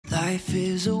Life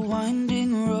is a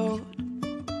winding road,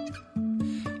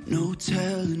 no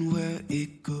telling where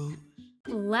it goes.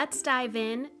 Let's dive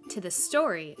in to the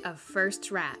story of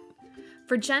First Rat.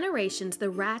 For generations, the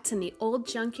rats in the old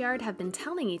junkyard have been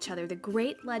telling each other the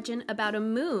great legend about a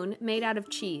moon made out of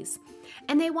cheese,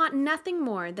 and they want nothing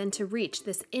more than to reach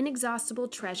this inexhaustible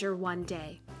treasure one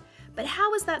day. But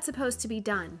how is that supposed to be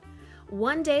done?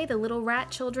 One day, the little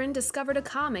rat children discovered a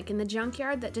comic in the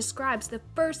junkyard that describes the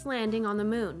first landing on the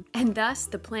moon, and thus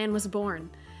the plan was born.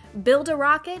 Build a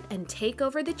rocket and take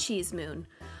over the cheese moon.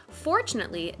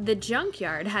 Fortunately, the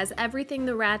junkyard has everything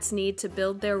the rats need to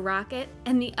build their rocket,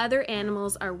 and the other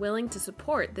animals are willing to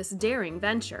support this daring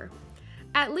venture.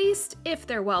 At least, if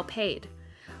they're well paid.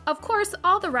 Of course,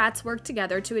 all the rats work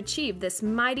together to achieve this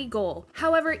mighty goal.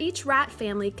 However, each rat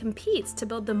family competes to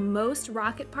build the most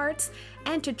rocket parts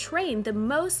and to train the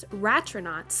most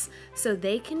ratronauts so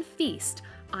they can feast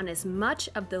on as much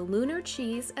of the lunar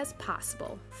cheese as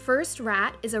possible. First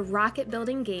Rat is a rocket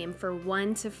building game for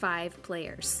 1 to 5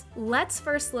 players. Let's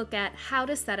first look at how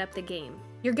to set up the game.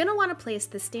 You're going to want to place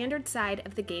the standard side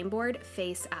of the game board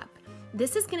face up.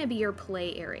 This is going to be your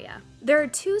play area. There are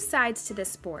 2 sides to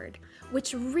this board,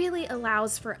 which really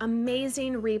allows for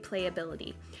amazing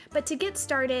replayability. But to get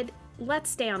started, let's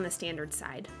stay on the standard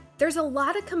side. There's a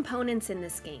lot of components in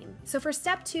this game, so for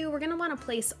step 2, we're going to want to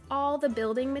place all the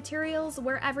building materials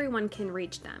where everyone can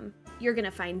reach them. You're going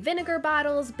to find vinegar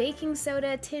bottles, baking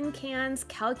soda, tin cans,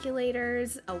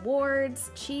 calculators,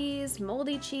 awards, cheese,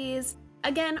 moldy cheese.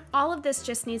 Again, all of this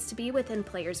just needs to be within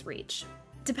players' reach.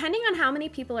 Depending on how many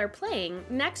people are playing,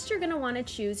 next you're going to want to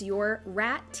choose your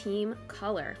rat team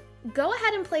color. Go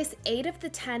ahead and place 8 of the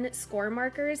 10 score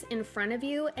markers in front of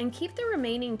you and keep the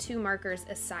remaining 2 markers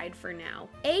aside for now.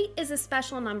 8 is a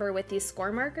special number with these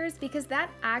score markers because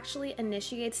that actually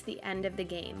initiates the end of the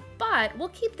game. But we'll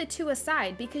keep the 2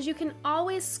 aside because you can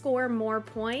always score more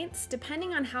points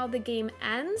depending on how the game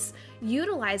ends,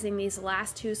 utilizing these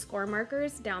last 2 score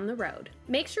markers down the road.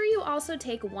 Make sure you also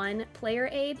take 1 player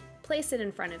aid, place it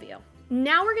in front of you.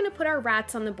 Now we're going to put our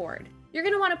rats on the board. You're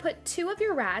going to want to put 2 of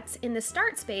your rats in the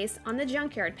start space on the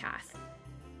junkyard path.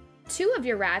 2 of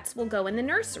your rats will go in the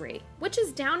nursery, which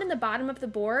is down in the bottom of the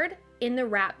board in the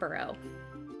rat burrow.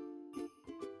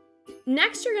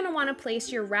 Next, you're going to want to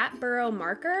place your rat burrow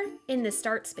marker in the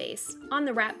start space on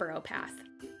the rat burrow path.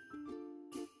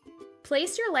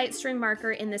 Place your light string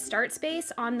marker in the start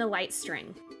space on the light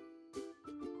string.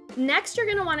 Next, you're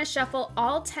going to want to shuffle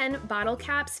all 10 bottle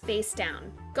caps face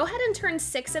down. Go ahead and turn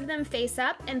 6 of them face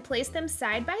up and place them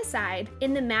side by side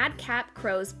in the Madcap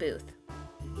Crow's booth.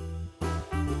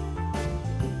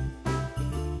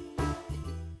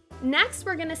 Next,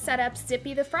 we're going to set up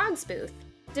Zippy the Frog's booth.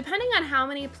 Depending on how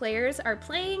many players are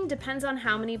playing depends on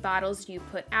how many bottles you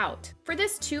put out. For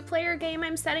this 2-player game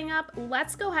I'm setting up,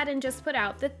 let's go ahead and just put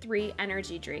out the 3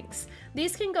 energy drinks.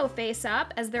 These can go face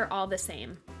up as they're all the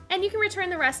same. And you can return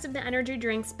the rest of the energy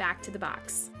drinks back to the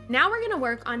box. Now we're going to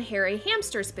work on Harry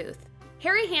Hamster's booth.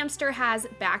 Harry Hamster has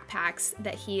backpacks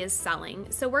that he is selling,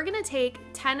 so we're going to take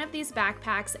 10 of these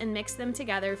backpacks and mix them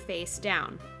together face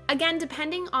down. Again,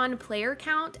 depending on player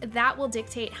count, that will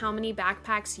dictate how many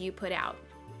backpacks you put out.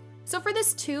 So for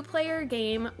this 2-player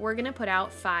game, we're going to put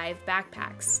out 5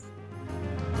 backpacks.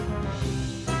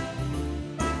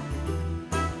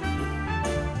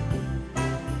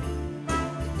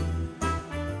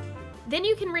 Then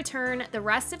you can return the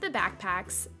rest of the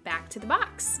backpacks back to the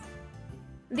box.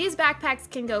 These backpacks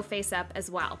can go face up as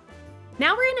well.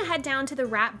 Now we're gonna head down to the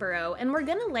rat burrow and we're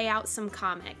gonna lay out some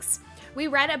comics. We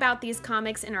read about these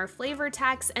comics in our flavor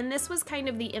text, and this was kind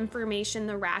of the information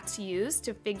the rats used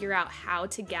to figure out how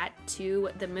to get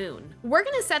to the moon. We're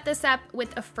gonna set this up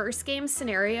with a first game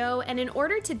scenario, and in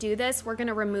order to do this, we're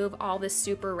gonna remove all the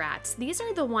super rats. These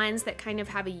are the ones that kind of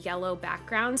have a yellow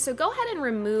background, so go ahead and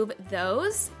remove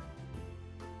those.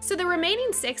 So the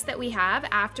remaining 6 that we have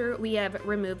after we have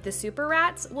removed the super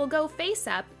rats will go face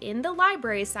up in the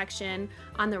library section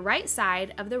on the right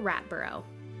side of the rat burrow.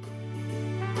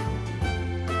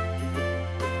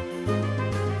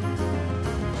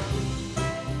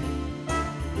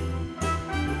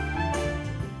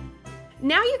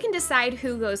 Now you can decide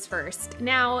who goes first.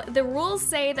 Now, the rules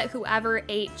say that whoever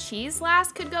ate cheese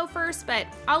last could go first, but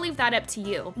I'll leave that up to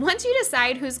you. Once you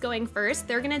decide who's going first,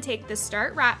 they're gonna take the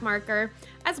start rat marker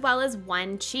as well as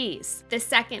 1 cheese. The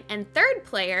second and third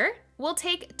player will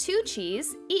take 2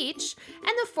 cheese each,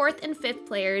 and the 4th and 5th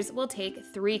players will take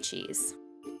 3 cheese.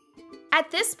 At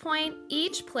this point,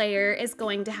 each player is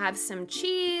going to have some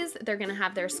cheese, they're gonna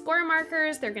have their score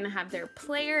markers, they're gonna have their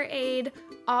player aid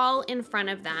all in front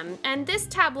of them. And this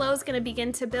tableau is gonna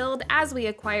begin to build as we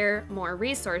acquire more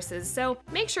resources, so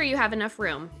make sure you have enough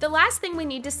room. The last thing we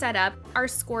need to set up are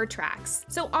score tracks.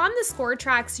 So on the score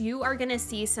tracks, you are gonna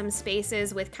see some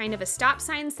spaces with kind of a stop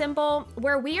sign symbol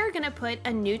where we are gonna put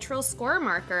a neutral score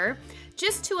marker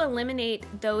just to eliminate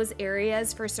those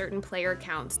areas for certain player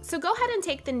counts. So go ahead and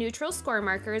take the neutral score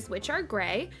markers, which are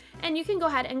gray, and you can go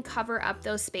ahead and cover up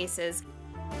those spaces.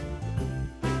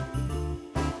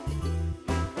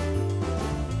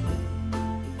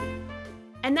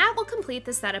 And that will complete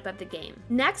the setup of the game.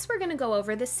 Next, we're gonna go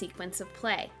over the sequence of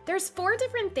play. There's 4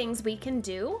 different things we can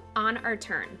do on our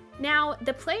turn. Now,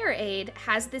 the player aid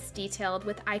has this detailed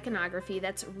with iconography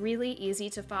that's really easy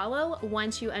to follow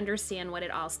once you understand what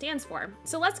it all stands for.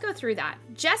 So let's go through that.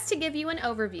 Just to give you an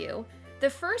overview, the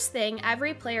first thing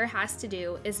every player has to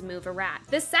do is move a rat.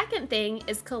 The second thing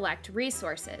is collect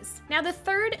resources. Now, the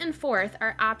third and fourth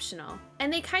are optional,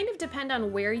 and they kind of depend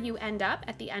on where you end up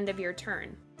at the end of your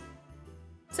turn.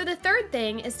 So the third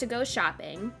thing is to go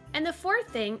shopping, and the fourth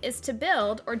thing is to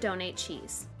build or donate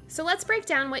cheese. So let's break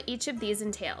down what each of these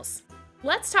entails.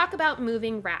 Let's talk about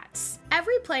moving rats.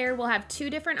 Every player will have 2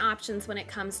 different options when it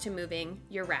comes to moving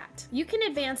your rat. You can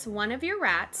advance one of your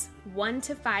rats 1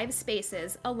 to 5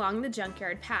 spaces along the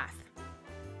junkyard path.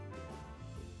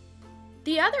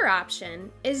 The other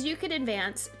option is you could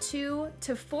advance 2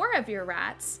 to 4 of your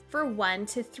rats for 1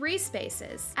 to 3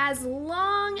 spaces, as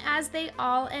long as they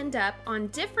all end up on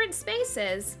different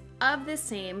spaces of the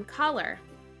same color.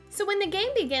 So when the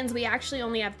game begins, we actually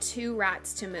only have 2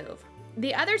 rats to move.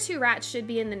 The other 2 rats should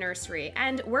be in the nursery,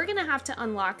 and we're gonna have to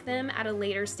unlock them at a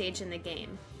later stage in the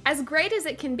game. As great as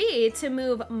it can be to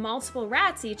move multiple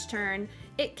rats each turn,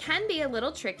 it can be a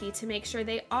little tricky to make sure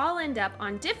they all end up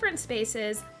on different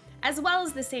spaces as well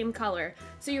as the same color.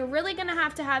 So you're really gonna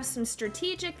have to have some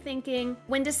strategic thinking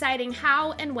when deciding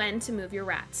how and when to move your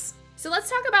rats. So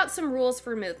let's talk about some rules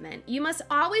for movement. You must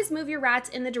always move your rats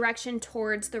in the direction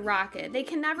towards the rocket. They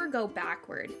can never go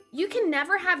backward. You can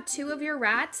never have 2 of your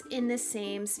rats in the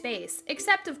same space,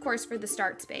 except of course for the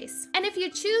start space. And if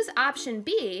you choose option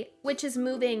B, which is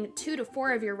moving 2 to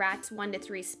 4 of your rats 1 to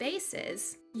 3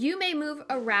 spaces, you may move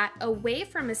a rat away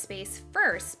from a space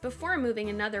first before moving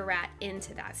another rat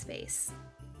into that space.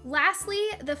 Lastly,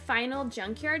 the final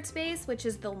junkyard space, which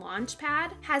is the launch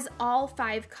pad, has all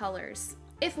 5 colors.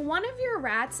 If one of your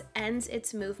rats ends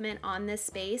its movement on this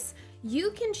space,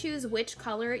 you can choose which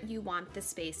color you want the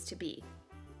space to be.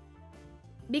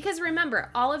 Because remember,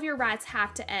 all of your rats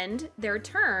have to end their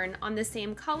turn on the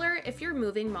same color if you're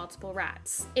moving multiple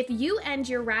rats. If you end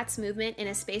your rat's movement in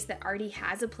a space that already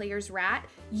has a player's rat,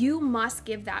 you must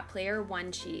give that player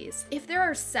 1 cheese. If there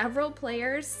are several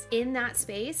players in that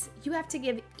space, you have to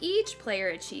give each player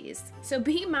a cheese. So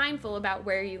be mindful about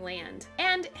where you land.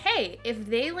 And hey, if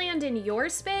they land in your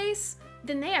space,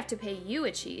 then they have to pay you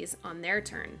a cheese on their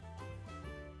turn.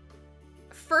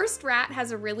 First rat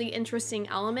has a really interesting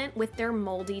element with their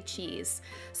moldy cheese.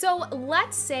 So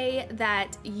let's say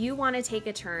that you want to take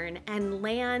a turn and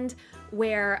land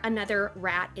where another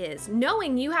rat is,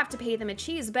 knowing you have to pay them a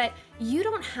cheese, but you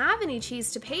don't have any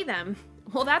cheese to pay them.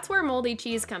 Well, that's where moldy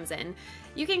cheese comes in.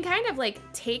 You can kind of like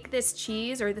take this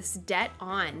cheese or this debt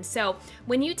on. So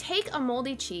when you take a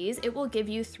moldy cheese, it will give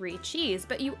you 3 cheese,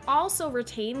 but you also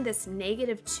retain this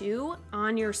 -2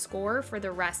 on your score for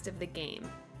the rest of the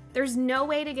game. There's no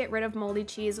way to get rid of moldy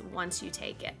cheese once you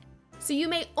take it. So you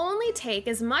may only take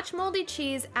as much moldy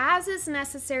cheese as is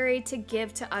necessary to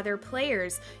give to other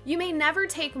players. You may never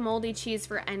take moldy cheese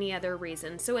for any other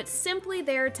reason. So it's simply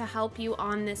there to help you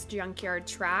on this junkyard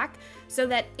track so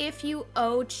that if you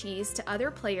owe cheese to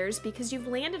other players because you've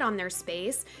landed on their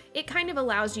space, it kind of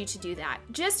allows you to do that.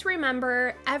 Just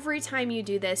remember, every time you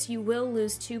do this, you will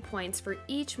lose 2 points for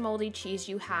each moldy cheese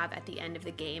you have at the end of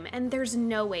the game, and there's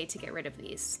no way to get rid of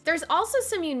these. There's also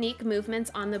some unique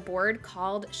movements on the board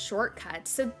called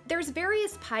shortcuts. So there's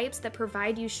various pipes that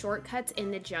provide you shortcuts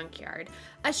in the junkyard.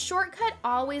 A shortcut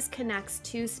always connects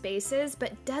 2 spaces,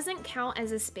 but doesn't count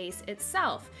as a space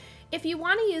itself. If you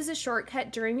want to use a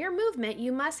shortcut during your movement,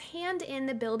 you must hand in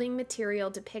the building material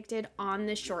depicted on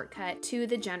the shortcut to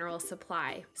the general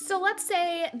supply. So let's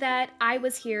say that I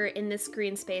was here in this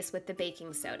green space with the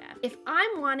baking soda. If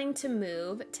I'm wanting to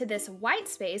move to this white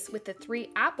space with the 3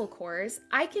 apple cores,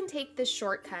 I can take this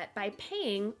shortcut by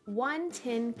paying 1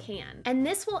 tin can. And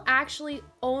this will actually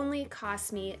only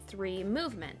cost me 3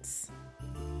 movements.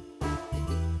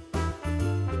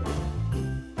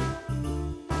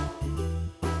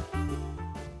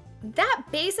 That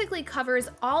basically covers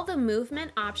all the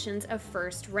movement options of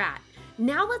First Rat.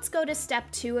 Now let's go to step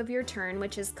 2 of your turn,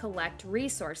 which is collect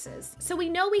resources. So we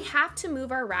know we have to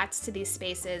move our rats to these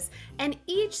spaces, and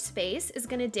each space is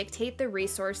going to dictate the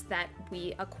resource that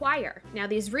we acquire. Now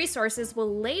these resources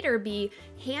will later be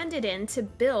handed in to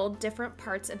build different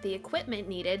parts of the equipment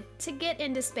needed to get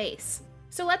into space.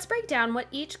 So let's break down what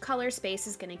each color space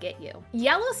is going to get you.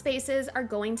 Yellow spaces are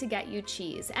going to get you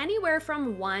cheese, anywhere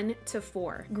from 1 to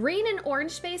 4. Green and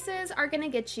orange spaces are going to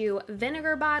get you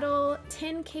vinegar bottle,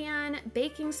 tin can,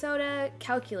 baking soda,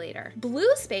 calculator.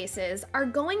 Blue spaces are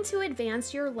going to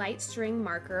advance your light string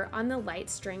marker on the light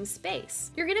string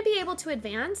space. You're going to be able to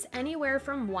advance anywhere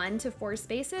from 1 to 4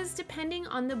 spaces depending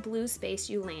on the blue space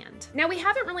you land. Now we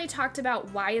haven't really talked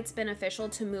about why it's beneficial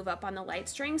to move up on the light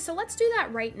string, so let's do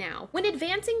that right now. When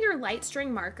advancing your light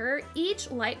string marker, each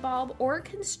light bulb or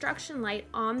construction light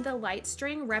on the light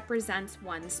string represents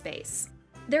 1 space.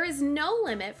 There is no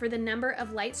limit for the number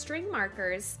of light string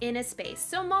markers in a space,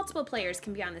 so multiple players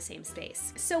can be on the same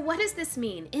space. So what does this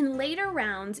mean? In later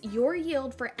rounds, your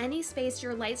yield for any space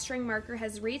your light string marker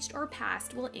has reached or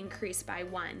passed will increase by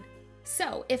 1.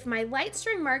 So if my light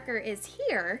string marker is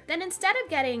here, then instead of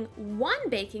getting 1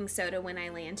 baking soda when I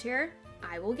land here,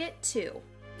 I will get 2.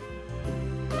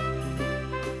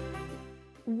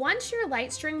 Once your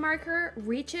light string marker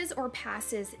reaches or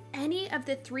passes any of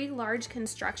the 3 large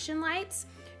construction lights,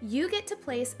 you get to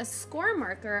place a score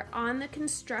marker on the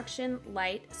construction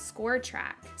light score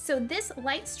track. So this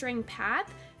light string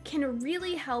path can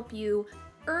really help you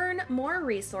earn more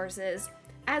resources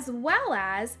as well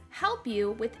as help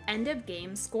you with end of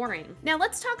game scoring. Now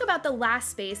let's talk about the last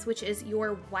space, which is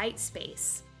your white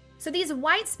space. So these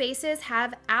white spaces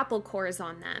have apple cores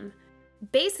on them.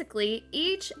 Basically,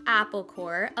 each apple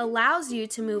core allows you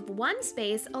to move 1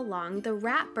 space along the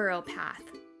rat burrow path.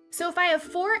 So if I have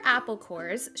 4 apple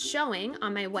cores showing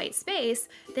on my white space,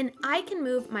 then I can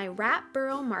move my rat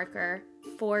burrow marker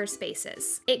 4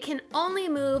 spaces. It can only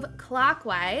move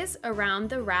clockwise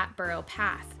around the rat burrow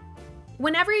path.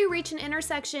 Whenever you reach an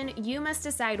intersection, you must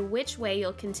decide which way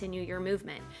you'll continue your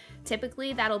movement.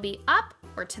 Typically, that'll be up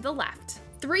or to the left.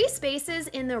 3 spaces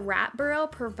in the rat burrow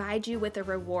provide you with a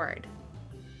reward.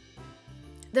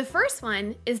 The first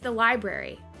one is the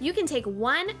library. You can take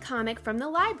 1 comic from the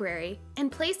library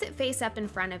and place it face up in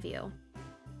front of you.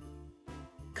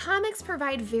 Comics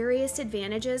provide various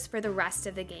advantages for the rest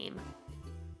of the game.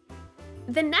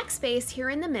 The next space here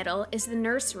in the middle is the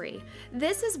nursery.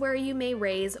 This is where you may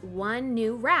raise 1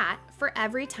 new rat for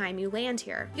every time you land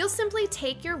here. You'll simply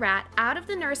take your rat out of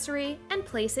the nursery and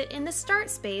place it in the start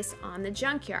space on the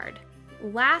junkyard.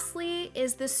 Lastly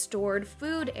is the stored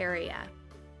food area.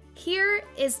 Here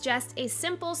is just a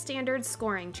simple standard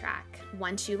scoring track.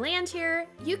 Once you land here,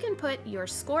 you can put your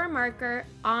score marker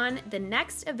on the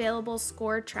next available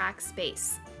score track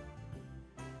space.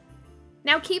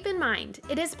 Now keep in mind,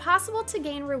 it is possible to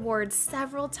gain rewards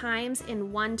several times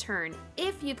in 1 turn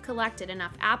if you've collected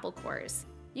enough apple cores.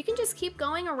 You can just keep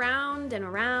going around and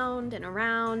around and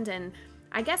around and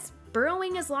I guess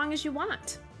burrowing as long as you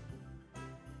want.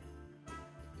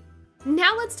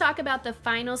 Now let's talk about the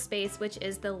final space, which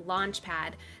is the launch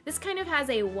pad. This kind of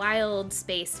has a wild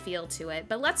space feel to it,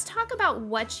 but let's talk about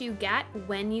what you get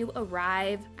when you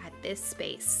arrive at this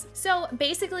space. So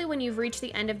basically when you've reached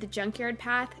the end of the junkyard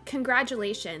path,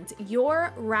 congratulations,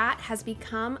 your rat has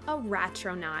become a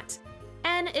ratronaut.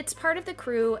 And it's part of the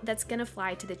crew that's gonna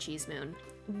fly to the cheese moon.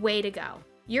 Way to go.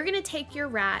 You're gonna take your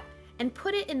rat and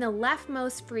put it in the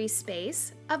leftmost free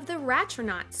space of the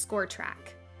ratronaut score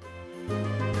track.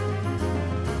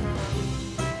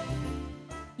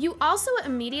 You also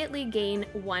immediately gain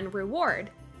 1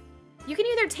 reward. You can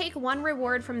either take 1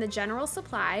 reward from the general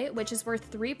supply, which is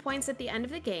worth 3 points at the end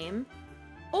of the game,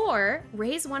 or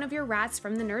raise 1 of your rats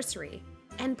from the nursery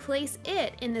and place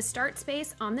it in the start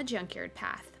space on the junkyard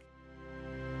path.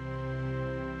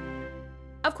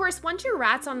 Of course, once your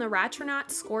rat's on the ratronaut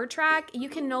score track, you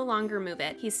can no longer move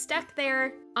it. He's stuck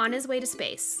there on his way to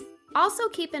space. Also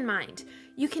keep in mind,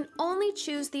 you can only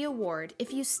choose the award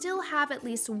if you still have at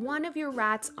least 1 of your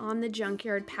rats on the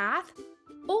junkyard path,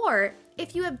 or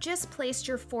if you have just placed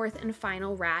your 4th and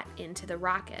final rat into the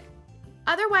rocket.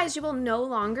 Otherwise, you will no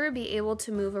longer be able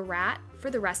to move a rat for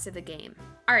the rest of the game.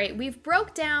 All right, we've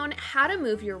broke down how to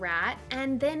move your rat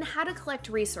and then how to collect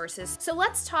resources. So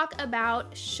let's talk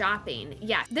about shopping.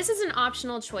 Yes, this is an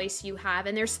optional choice you have,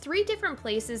 and there's 3 different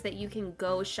places that you can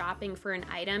go shopping for an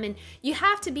item, and you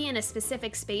have to be in a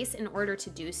specific space in order to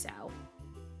do so.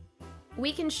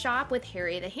 We can shop with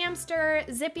Harry the Hamster,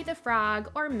 Zippy the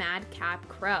Frog, or Madcap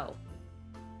Crow.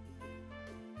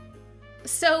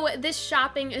 So this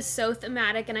shopping is so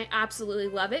thematic and I absolutely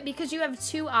love it because you have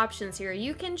two options here.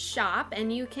 You can shop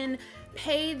and you can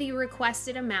pay the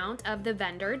requested amount of the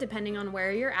vendor depending on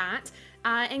where you're at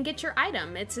and get your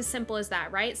item. It's as simple as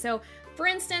that, right? So for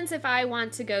instance, if I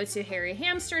want to go to Harry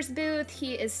Hamster's booth,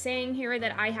 he is saying here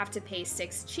that I have to pay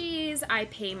 6 cheese. I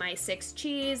pay my 6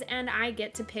 cheese and I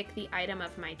get to pick the item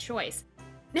of my choice.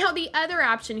 Now the other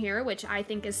option here, which I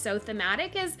think is so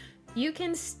thematic, is you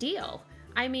can steal.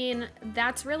 I mean,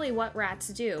 that's really what rats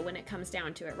do when it comes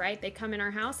down to it, right? They come in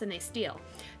our house and they steal.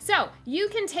 So you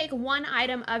can take one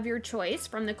item of your choice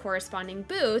from the corresponding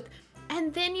booth,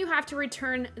 and then you have to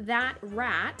return that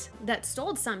rat that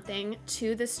stole something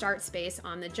to the start space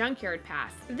on the junkyard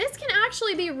path. This can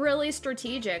actually be really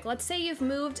strategic. Let's say you've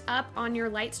moved up on your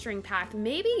light string path.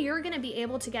 Maybe you're gonna be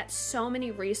able to get so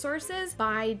many resources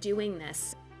by doing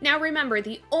this. Now remember,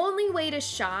 the only way to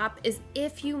shop is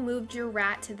if you moved your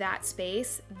rat to that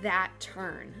space that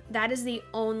turn. That is the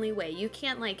only way. You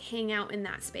can't like hang out in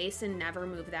that space and never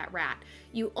move that rat.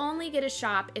 You only get a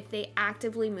shop if they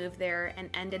actively moved there and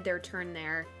ended their turn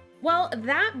there. Well,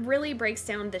 that really breaks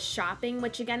down the shopping,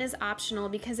 which again is optional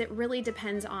because it really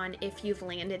depends on if you've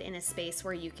landed in a space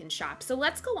where you can shop. So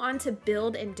let's go on to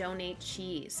build and donate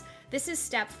cheese. This is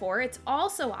step 4. It's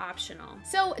also optional.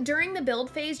 So during the build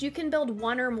phase, you can build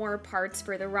 1 or more parts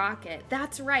for the rocket.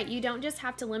 That's right, you don't just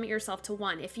have to limit yourself to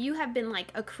 1. If you have been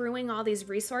like accruing all these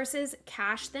resources,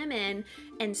 cash them in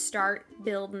and start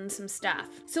building some stuff.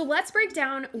 So let's break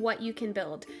down what you can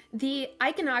build. The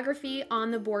iconography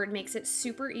on the board makes it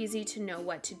super easy to know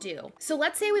what to do. So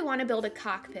let's say we want to build a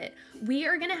cockpit. We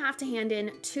are going to have to hand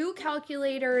in 2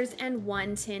 calculators and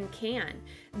 1 tin can.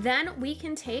 Then we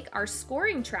can take our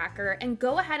scoring tracker and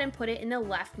go ahead and put it in the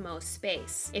leftmost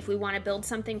space. If we want to build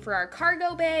something for our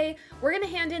cargo bay, we're going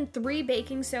to hand in 3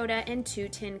 baking soda and 2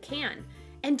 tin can.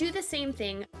 And do the same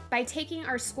thing by taking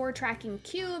our score tracking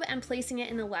cube and placing it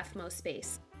in the leftmost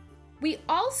space. We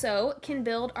also can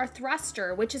build our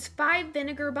thruster, which is 5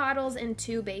 vinegar bottles and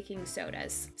 2 baking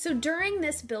sodas. So during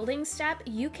this building step,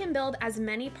 you can build as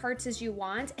many parts as you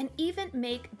want and even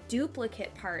make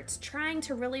duplicate parts, trying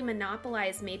to really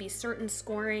monopolize maybe certain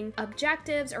scoring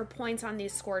objectives or points on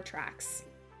these score tracks.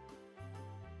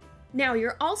 Now,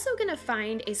 you're also gonna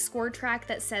find a score track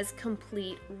that says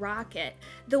complete rocket.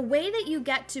 The way that you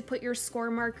get to put your score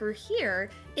marker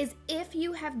here is if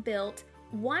you have built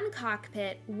 1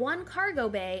 cockpit, 1 cargo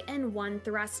bay, and 1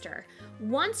 thruster.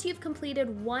 Once you've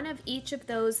completed one of each of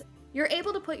those, you're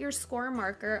able to put your score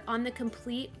marker on the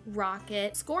complete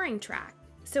rocket scoring track.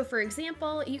 So for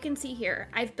example, you can see here,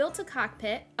 I've built a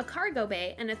cockpit, a cargo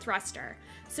bay, and a thruster.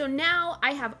 So now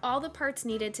I have all the parts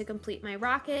needed to complete my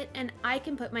rocket, and I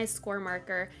can put my score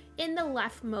marker in the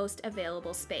leftmost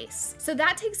available space. So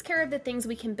that takes care of the things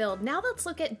we can build. Now let's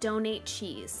look at donate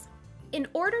cheese. In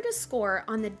order to score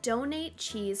on the Donate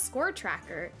Cheese score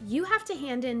tracker, you have to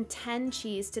hand in 10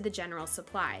 cheese to the general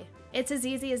supply. It's as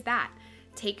easy as that.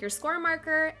 Take your score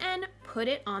marker and put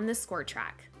it on the score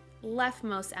track.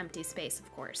 Leftmost empty space,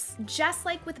 of course. Just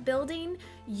like with building,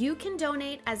 you can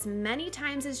donate as many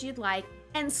times as you'd like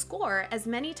and score as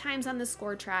many times on the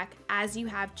score track as you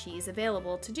have cheese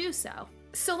available to do so.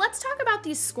 So let's talk about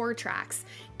these score tracks.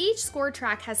 Each score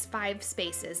track has 5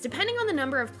 spaces. Depending on the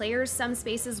number of players, some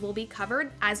spaces will be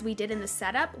covered, as we did in the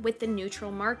setup, with the neutral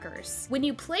markers. When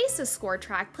you place a score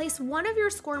track, place one of your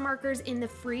score markers in the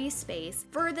free space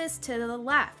furthest to the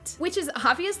left, which is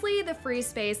obviously the free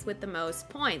space with the most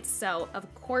points. So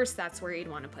of course that's where you'd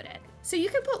want to put it. So you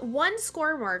can put 1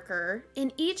 score marker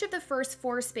in each of the first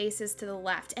 4 spaces to the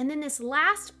left, and then this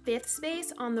last 5th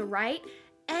space on the right,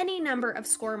 any number of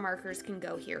score markers can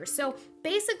go here. So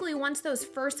basically, once those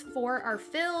first 4 are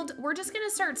filled, we're just gonna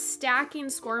start stacking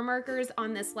score markers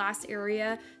on this last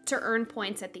area to earn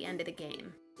points at the end of the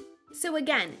game. So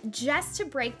again, just to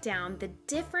break down the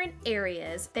different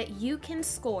areas that you can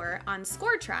score on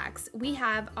score tracks, we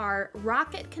have our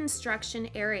rocket construction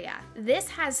area. This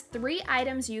has 3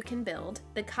 items you can build: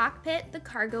 the cockpit, the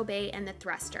cargo bay, and the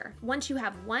thruster. Once you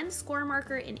have 1 score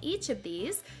marker in each of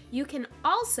these, you can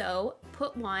also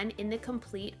put 1 in the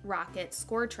complete rocket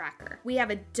score tracker. We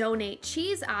have a donate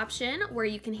cheese option where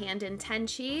you can hand in 10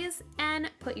 cheese and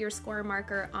put your score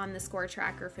marker on the score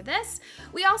tracker for this.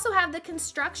 We also have the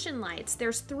construction lights.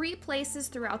 There's 3 places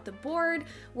throughout the board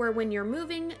where when you're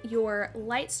moving your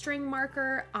light string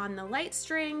marker on the light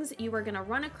strings, you are gonna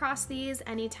run across these.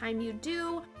 Anytime you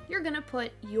do, you're gonna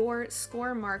put your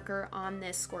score marker on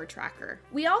this score tracker.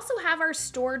 We also have our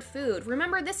stored food.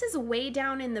 Remember, this is way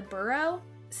down in the burrow.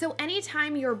 So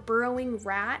anytime your burrowing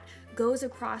rat goes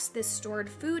across this stored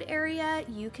food area,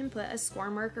 you can put a score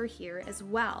marker here as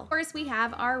well. Of course, we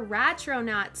have our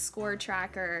Ratronaut score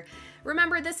tracker.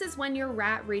 Remember, this is when your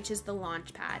rat reaches the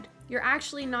launch pad. You're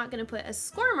actually not going to put a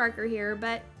score marker here,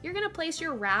 but you're going to place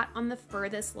your rat on the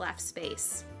furthest left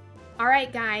space. All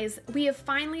right, guys, we have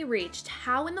finally reached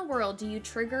how in the world do you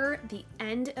trigger the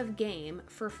end of game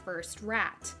for first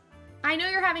rat? I know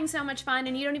you're having so much fun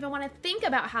and you don't even want to think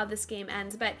about how this game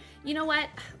ends, but you know what?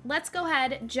 Let's go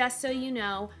ahead, just so you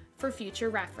know, for future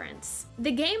reference.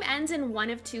 The game ends in one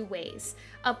of two ways.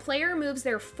 A player moves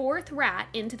their fourth rat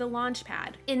into the launch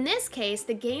pad. In this case,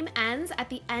 the game ends at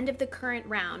the end of the current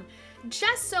round,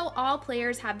 just so all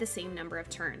players have the same number of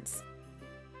turns.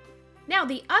 Now,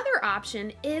 the other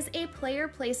option is a player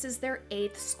places their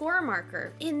 8th score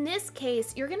marker. In this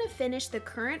case, you're gonna finish the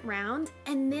current round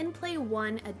and then play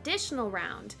one additional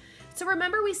round. So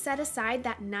remember we set aside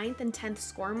that 9th and 10th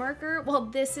score marker? Well,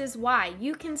 this is why.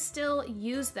 You can still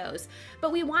use those,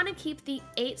 but we wanna keep the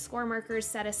 8 score markers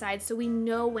set aside so we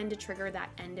know when to trigger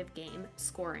that end of game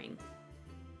scoring.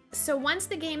 So once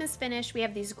the game is finished, we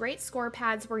have these great score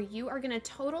pads where you are gonna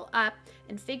total up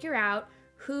and figure out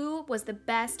who was the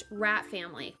best rat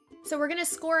family. So we're gonna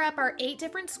score up our 8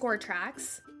 different score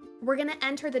tracks. We're gonna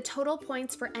enter the total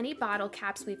points for any bottle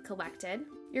caps we've collected.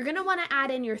 You're gonna wanna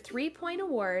add in your 3-point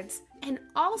awards, and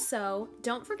also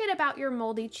don't forget about your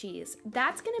moldy cheese.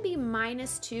 That's gonna be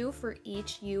 -2 for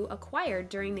each you acquired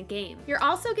during the game. You're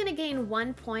also gonna gain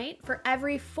 1 point for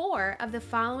every 4 of the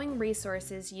following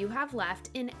resources you have left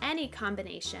in any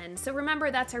combination. So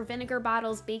remember, that's our vinegar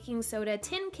bottles, baking soda,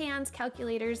 tin cans,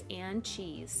 calculators, and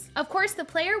cheese. Of course, the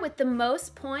player with the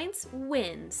most points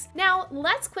wins. Now,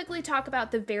 let's quickly talk about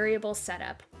the variable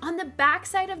setup. On the back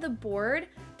side of the board,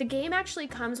 the game actually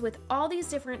comes with all these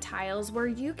different tiles where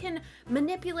you can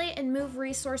manipulate and move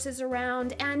resources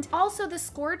around, and also the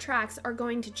score tracks are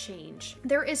going to change.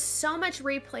 There is so much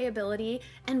replayability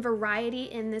and variety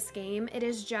in this game. It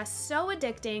is just so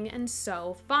addicting and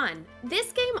so fun.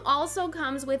 This game also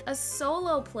comes with a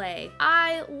solo play.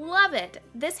 I love it.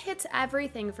 This hits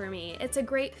everything for me. It's a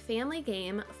great family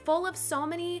game full of so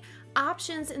many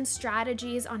options and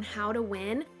strategies on how to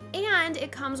win, and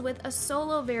it comes with a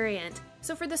solo variant.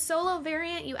 So for the solo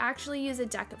variant, you actually use a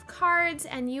deck of cards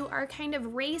and you are kind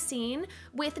of racing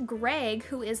with Greg,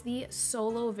 who is the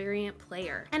solo variant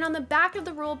player. And on the back of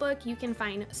the rulebook, you can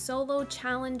find solo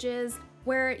challenges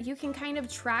where you can kind of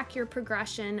track your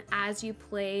progression as you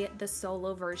play the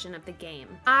solo version of the game.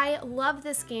 I love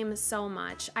this game so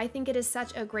much. I think it is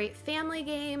such a great family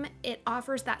game. It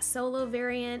offers that solo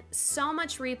variant, so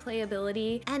much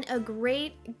replayability, and a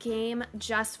great game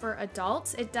just for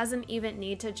adults. It doesn't even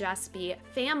need to just be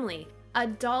family.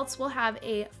 Adults will have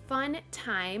a fun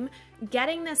time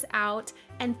getting this out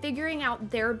and figuring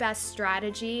out their best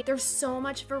strategy. There's so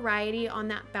much variety on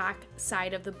that back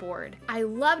side of the board. I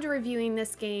loved reviewing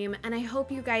this game and I hope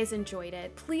you guys enjoyed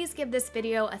it. Please give this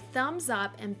video a thumbs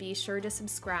up and be sure to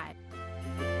subscribe.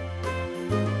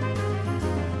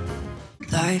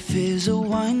 Life is a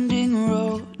winding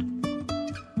road,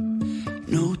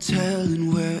 no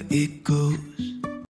telling where it goes.